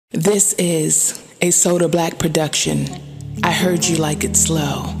This is a Soda Black production. I heard you like it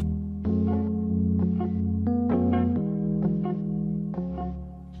slow.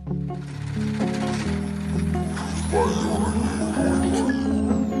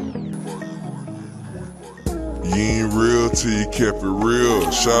 You ain't real till you kept it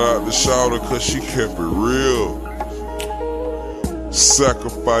real. Shout out to Shawty cause she kept it real.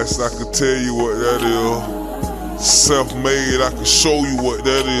 Sacrifice, I can tell you what that is. Self-made, I can show you what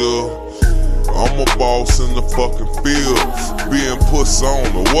that is. I'm a boss in the fucking field. Being pussy, I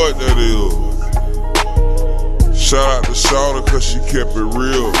don't know what that is. Shout out to Shawty cause she kept it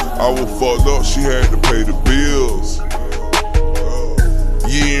real. I was fucked up, she had to pay the bills.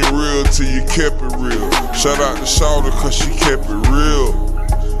 You ain't real till you kept it real. Shout out to Shawty cause she kept it real.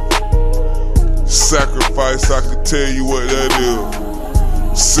 Sacrifice, I can tell you what that is.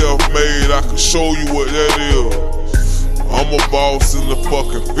 Self-made, I can show you what that is. I'm a boss in the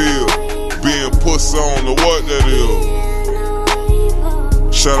fucking field. Being pussy, I don't know what that is.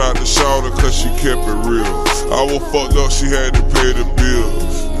 Shout out to Shawty cause she kept it real. I was fucked up, she had to pay the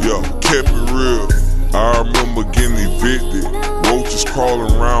bills. Yeah, kept it real. I remember getting evicted. Roaches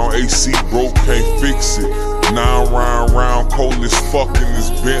crawling around, AC broke, can't fix it. Now I'm round, cold as fuck in this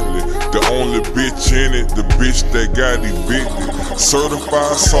Bentley. The only bitch in it, the bitch that got evicted.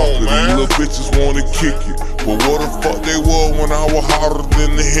 Certified soccer, these little bitches wanna kick it. But what the fuck they were when I was hotter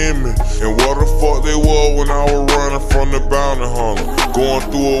than the Hemi? And what the fuck they were when I was running from the bounty hunter? Going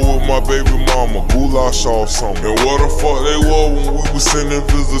through it with my baby mama, goulash or something. And what the fuck they were when we was sending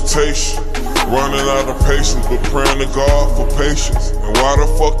visitation? Running out of patience, but praying to God for patience. And why the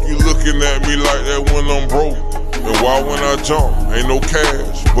fuck you looking at me like that when I'm broke? And why when I jump, ain't no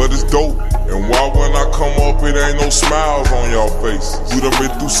cash, but it's dope? And why when I come up, it ain't no smiles on y'all faces? We done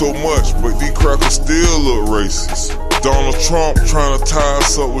been through so much, but these crackers still look racist. Donald Trump trying to tie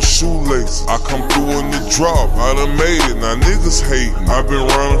us up with shoelaces. I come through in the drop, I done made it, now niggas hating. I been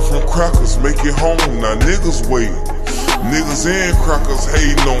running from crackers, make it home, now niggas waiting. Niggas and crackers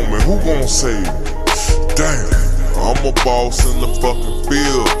hating on me, who gon' save me? Damn, I'm a boss in the fucking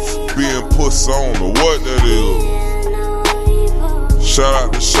field. Being pussy, I don't know what that is. Shout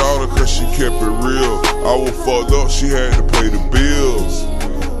out to Shawty cause she kept it real. I was fucked up, she had to pay the bills.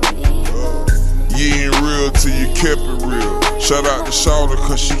 You ain't real till you kept it real. Shout out to Shawty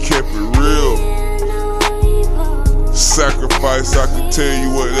cause she kept it real. Sacrifice, I can tell you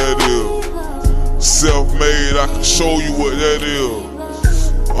what that is. Self-made, I can show you what that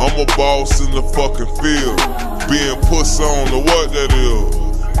is. I'm a boss in the fucking field. Being pussy, I don't know what that is.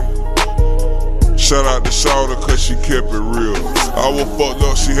 Shout out to Shawty cause she kept it real. I was fucked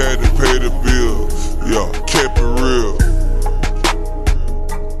up, she had to pay the bills. Yeah, kept it real.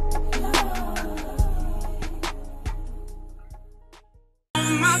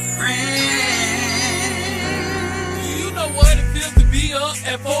 You know what it feels to be up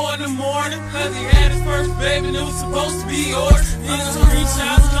at 4 in the morning, cause he had his first baby and it was supposed to be yours. Niggas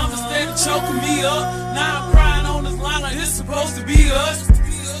screenshots come instead of choking me up. Now I'm crying on this line like it's supposed to be us.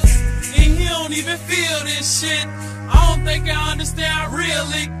 And he don't even feel this shit. I don't think I understand how real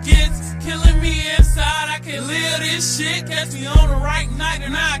it gets. Killing me inside, I can't live this shit. Catch me on the right night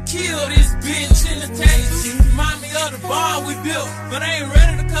and I kill this bitch. In the tattoo, remind me of the bond we built, but I ain't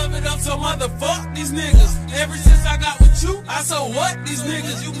ready to cover it up, so motherfuck these niggas. Ever since I got with you, I so what these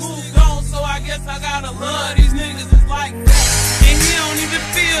niggas? You moved on, so I guess I gotta love these niggas. It's like that, and he don't even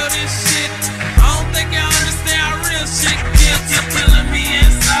feel this shit. I don't think I understand how real shit gets. You're killing me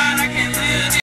inside, I can't live this.